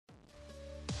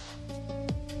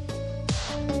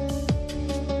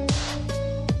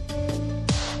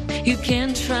You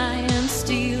can try and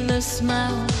steal a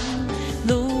smile.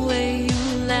 The way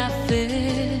you laugh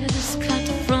is cut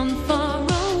from far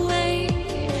away.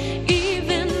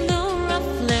 Even the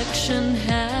reflection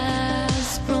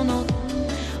has grown old.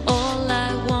 All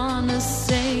I wanna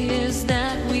say is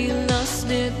that we lost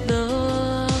it the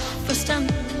first time.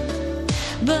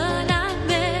 But I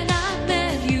bet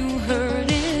you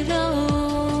heard it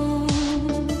all.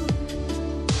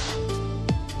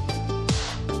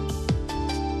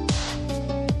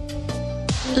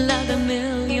 Like a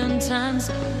million times,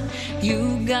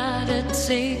 you gotta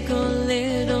take a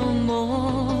little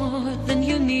more than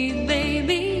you need,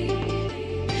 baby.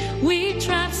 We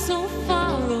drive so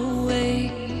far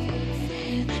away.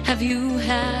 Have you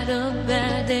had a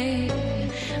bad day?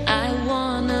 I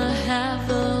wanna have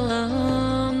a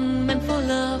lament for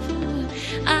love.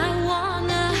 I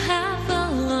wanna have a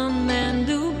lament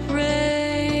to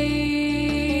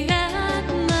pray at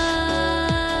my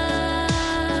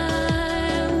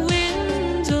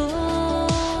window.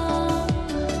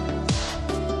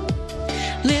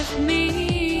 Lift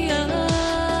me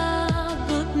up,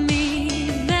 put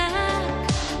me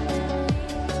back.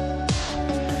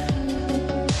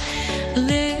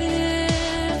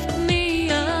 Lift me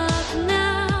up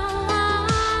now. I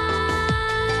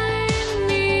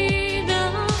need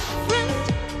a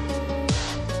friend.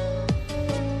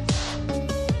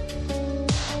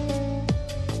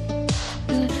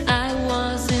 I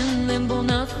was in limbo,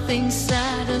 nothing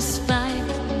satisfied.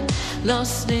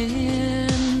 Lost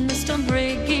in the storm,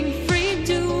 breaking free,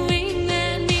 doing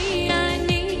any I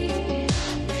need.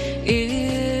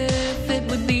 If it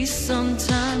would be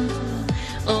sometime,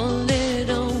 a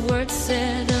little word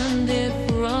said and it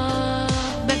brought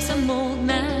back some old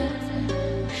man.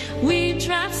 We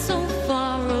drive so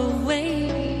far away.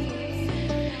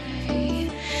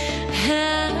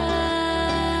 Have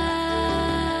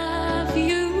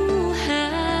you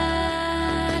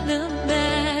had a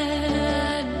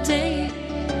bad day?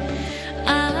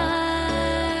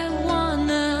 I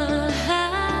wanna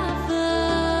have a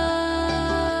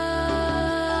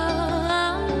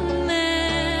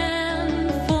man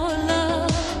for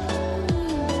love.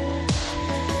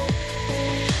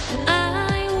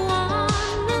 I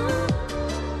wanna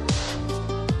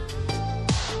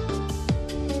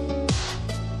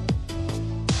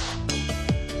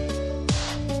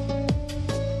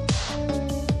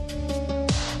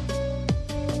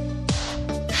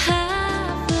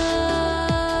have a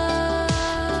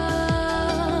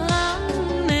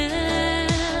man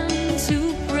to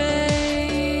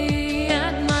pray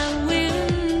at my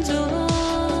window.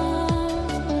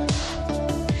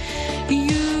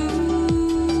 You,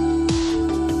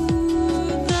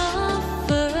 the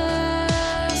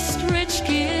first rich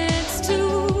kids to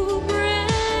break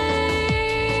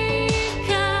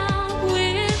out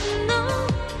with no.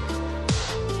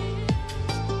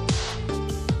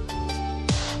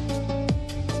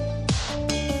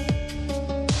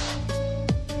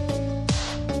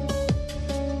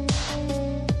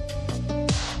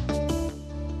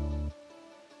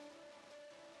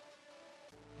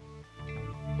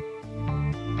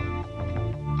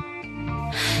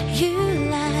 You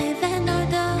live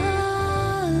another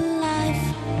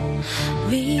life.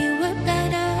 We were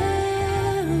better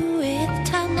with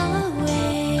time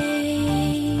away.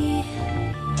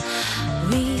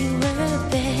 We were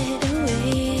better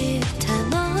with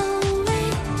time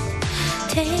away.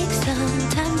 Take some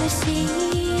time to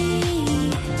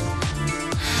see.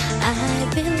 I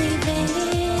believe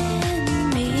in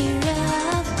mirror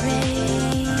of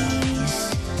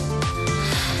grace.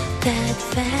 That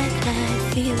fact I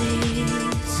feel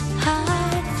is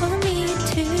hard for me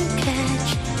to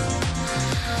catch.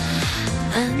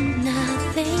 And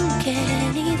nothing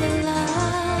can either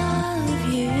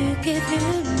love you give to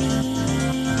me.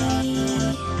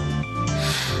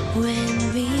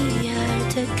 When we are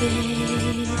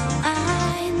together,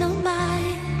 I know my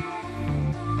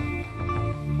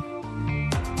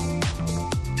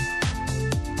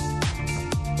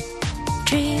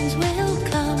dreams will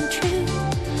come true.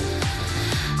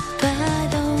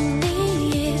 But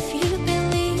only if you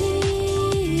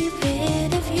believe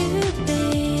it, if you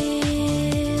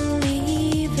build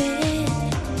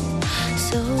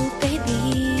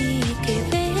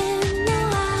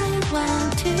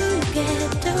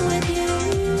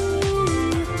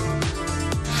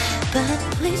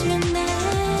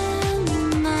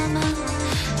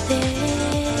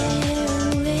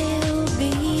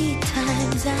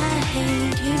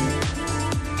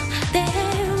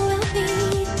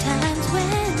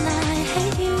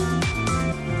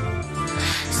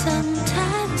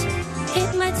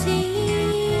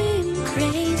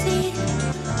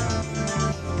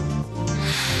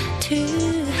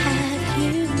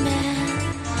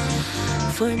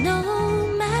For no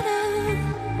matter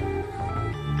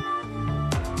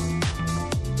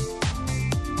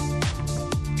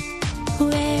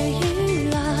where you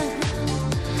are,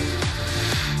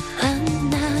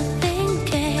 and nothing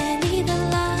can either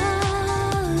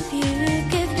love you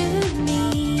give to me.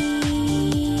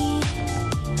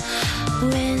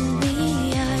 When we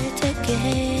are together,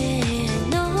 I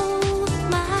know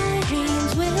my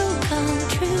dreams will come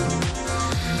true,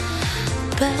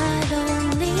 but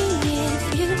only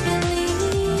if you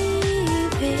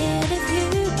believe it, if you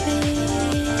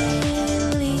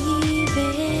believe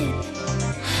it.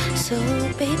 So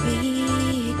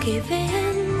baby, give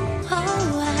in.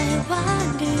 Oh, I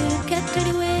want to get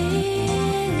ready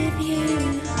with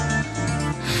you.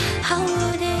 How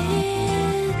would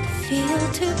it feel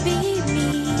to be